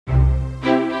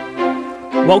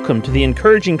Welcome to the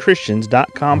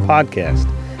EncouragingChristians.com podcast.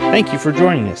 Thank you for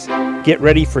joining us. Get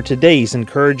ready for today's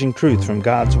encouraging truth from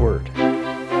God's Word.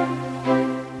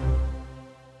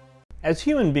 As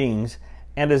human beings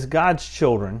and as God's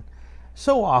children,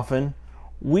 so often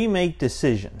we make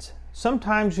decisions.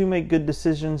 Sometimes we make good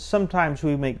decisions, sometimes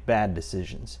we make bad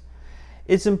decisions.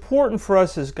 It's important for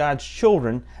us as God's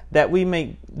children that we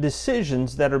make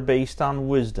decisions that are based on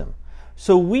wisdom.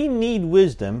 So we need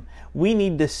wisdom. We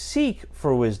need to seek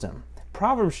for wisdom.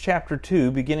 Proverbs chapter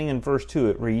 2, beginning in verse 2,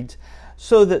 it reads,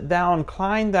 "So that thou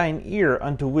incline thine ear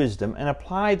unto wisdom, and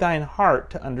apply thine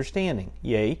heart to understanding.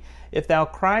 Yea, if thou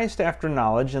criest after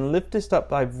knowledge, and liftest up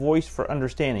thy voice for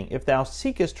understanding, if thou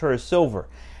seekest her as silver,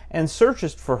 and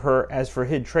searchest for her as for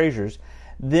hid treasures,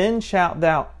 then shalt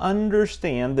thou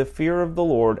understand the fear of the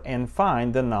Lord, and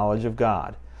find the knowledge of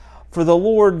God. For the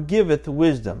Lord giveth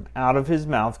wisdom, out of his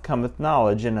mouth cometh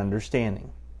knowledge and understanding.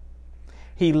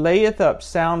 He layeth up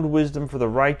sound wisdom for the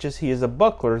righteous, he is a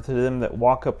buckler to them that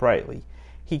walk uprightly.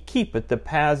 He keepeth the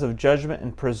paths of judgment,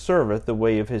 and preserveth the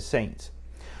way of his saints."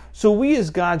 So we as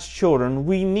God's children,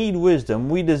 we need wisdom,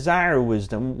 we desire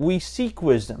wisdom, we seek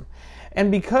wisdom. And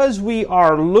because we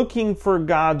are looking for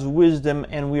God's wisdom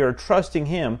and we are trusting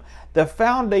Him, the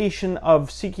foundation of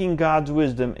seeking God's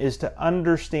wisdom is to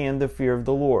understand the fear of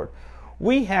the Lord.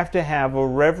 We have to have a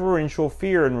reverential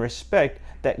fear and respect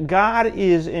that God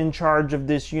is in charge of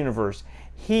this universe.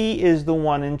 He is the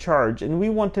one in charge, and we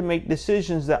want to make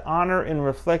decisions that honor and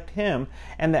reflect Him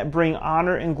and that bring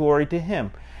honor and glory to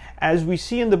Him. As we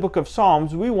see in the book of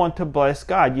Psalms, we want to bless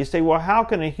God. You say, well, how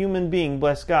can a human being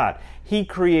bless God? He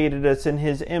created us in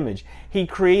His image. He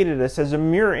created us as a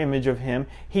mirror image of Him.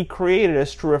 He created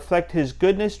us to reflect His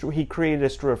goodness. He created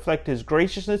us to reflect His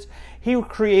graciousness. He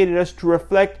created us to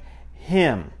reflect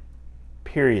Him,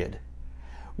 period.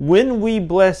 When we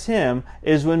bless Him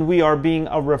is when we are being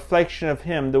a reflection of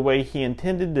Him the way He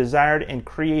intended, desired, and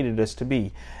created us to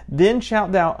be. Then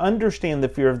shalt thou understand the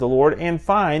fear of the Lord, and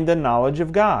find the knowledge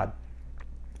of God.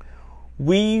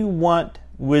 We want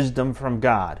wisdom from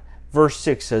God. Verse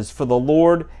 6 says, "For the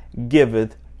Lord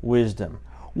giveth wisdom."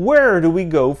 Where do we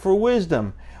go for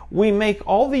wisdom? We make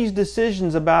all these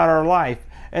decisions about our life,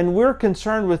 and we're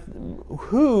concerned with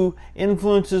who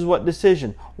influences what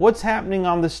decision. What's happening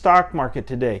on the stock market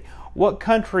today? What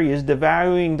country is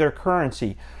devaluing their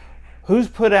currency? Who's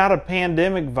put out a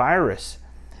pandemic virus?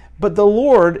 But the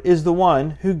Lord is the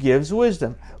one who gives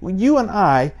wisdom. You and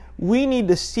I, we need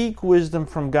to seek wisdom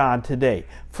from God today.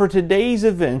 For today's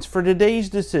events, for today's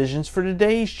decisions, for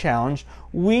today's challenge,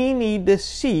 we need to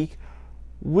seek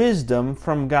wisdom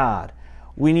from God.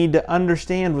 We need to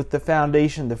understand with the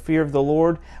foundation the fear of the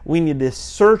Lord. We need to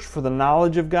search for the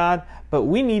knowledge of God, but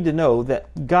we need to know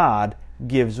that God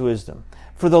gives wisdom.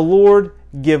 For the Lord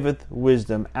giveth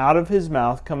wisdom. Out of His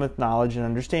mouth cometh knowledge and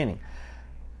understanding.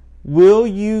 Will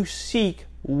you seek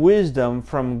wisdom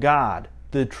from God,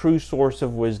 the true source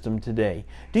of wisdom today?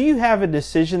 Do you have a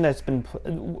decision that's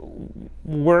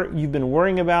you've been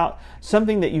worrying about,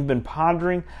 something that you've been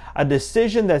pondering, a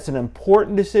decision that's an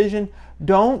important decision?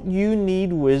 Don't you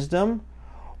need wisdom?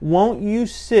 Won't you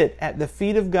sit at the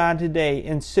feet of God today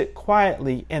and sit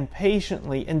quietly and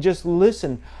patiently and just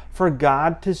listen for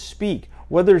God to speak?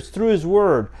 Whether it's through His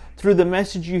Word, through the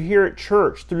message you hear at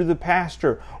church, through the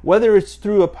pastor, whether it's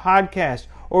through a podcast,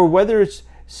 or whether it's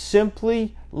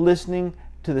simply listening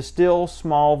to the still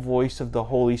small voice of the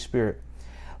Holy Spirit.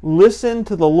 Listen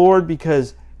to the Lord,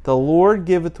 because the Lord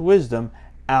giveth wisdom,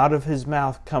 out of His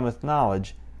mouth cometh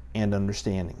knowledge and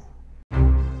understanding.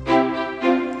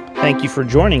 Thank you for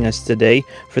joining us today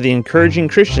for the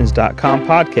EncouragingChristians.com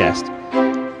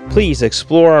podcast. Please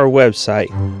explore our website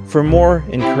for more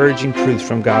encouraging truths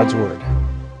from God's Word.